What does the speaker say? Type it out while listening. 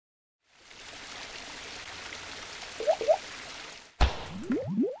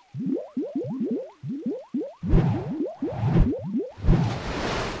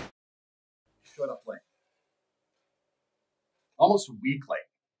almost a week late.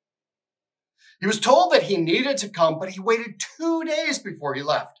 He was told that he needed to come, but he waited 2 days before he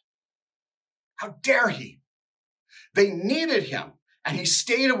left. How dare he? They needed him, and he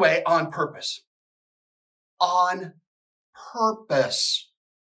stayed away on purpose. On purpose.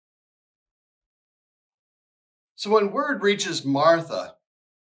 So when word reaches Martha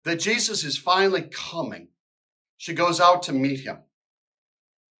that Jesus is finally coming, she goes out to meet him.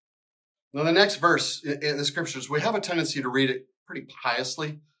 Now, the next verse in the scriptures, we have a tendency to read it pretty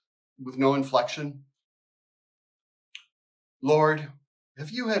piously with no inflection. Lord,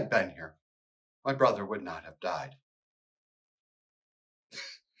 if you had been here, my brother would not have died.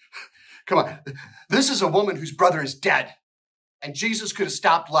 Come on. This is a woman whose brother is dead, and Jesus could have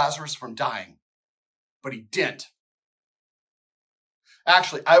stopped Lazarus from dying, but he didn't.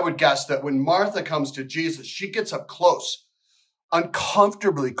 Actually, I would guess that when Martha comes to Jesus, she gets up close,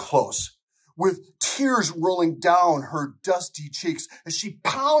 uncomfortably close, with tears rolling down her dusty cheeks as she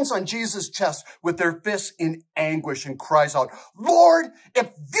pounds on Jesus' chest with her fists in anguish and cries out, Lord,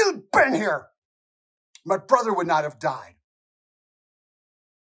 if you'd been here, my brother would not have died.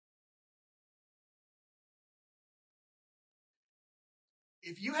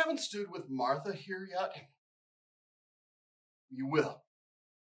 If you haven't stood with Martha here yet, you will.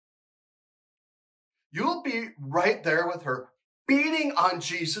 You'll be right there with her, beating on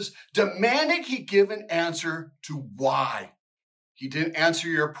Jesus, demanding he give an answer to why he didn't answer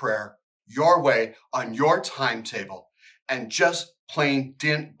your prayer your way on your timetable and just plain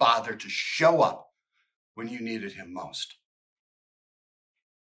didn't bother to show up when you needed him most.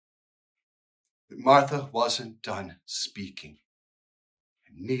 But Martha wasn't done speaking,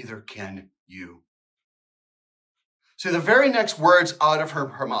 and neither can you. See, the very next words out of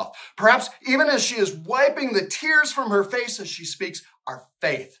her mouth, perhaps even as she is wiping the tears from her face as she speaks, are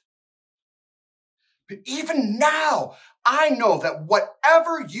faith. But even now, I know that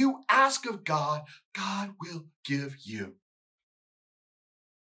whatever you ask of God, God will give you.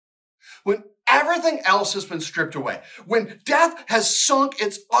 When everything else has been stripped away, when death has sunk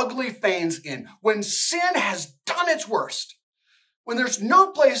its ugly fangs in, when sin has done its worst, when there's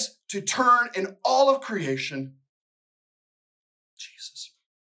no place to turn in all of creation, Jesus.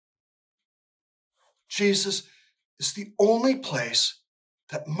 Jesus is the only place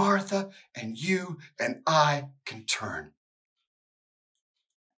that Martha and you and I can turn.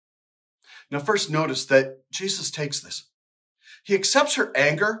 Now, first notice that Jesus takes this. He accepts her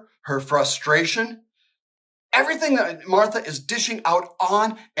anger, her frustration, everything that Martha is dishing out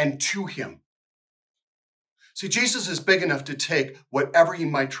on and to him. See, Jesus is big enough to take whatever you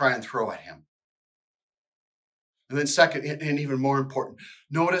might try and throw at him. And then second, and even more important,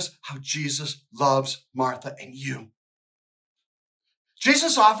 notice how Jesus loves Martha and you.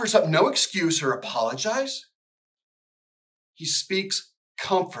 Jesus offers up no excuse or apologize. He speaks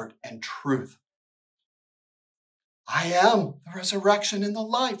comfort and truth. I am the resurrection and the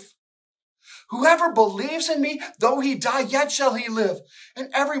life. Whoever believes in me, though he die, yet shall he live. And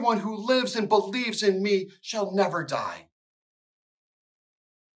everyone who lives and believes in me shall never die.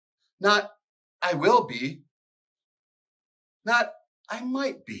 Not, I will be. Not, I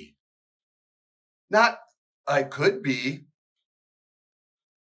might be. Not, I could be.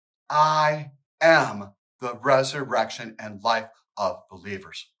 I am the resurrection and life of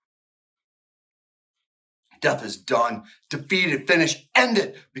believers. Death is done, defeated, finished,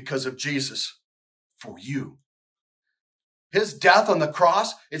 ended because of Jesus for you. His death on the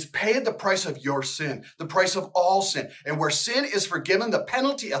cross is paid the price of your sin, the price of all sin. And where sin is forgiven, the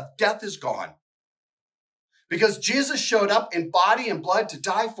penalty of death is gone. Because Jesus showed up in body and blood to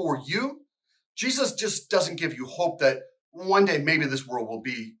die for you, Jesus just doesn't give you hope that one day maybe this world will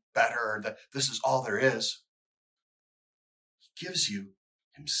be better, or that this is all there is. He gives you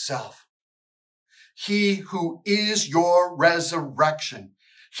himself. He who is your resurrection.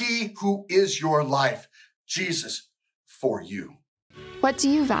 He who is your life. Jesus for you. What do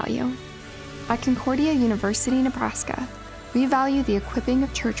you value? At Concordia University, Nebraska, we value the equipping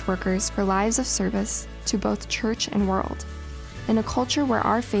of church workers for lives of service to both church and world. In a culture where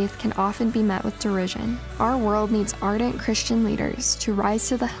our faith can often be met with derision, our world needs ardent Christian leaders to rise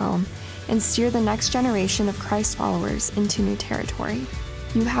to the helm and steer the next generation of Christ followers into new territory.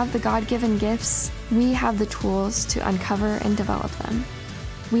 You have the God-given gifts, we have the tools to uncover and develop them.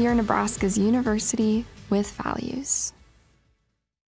 We are Nebraska's university with values.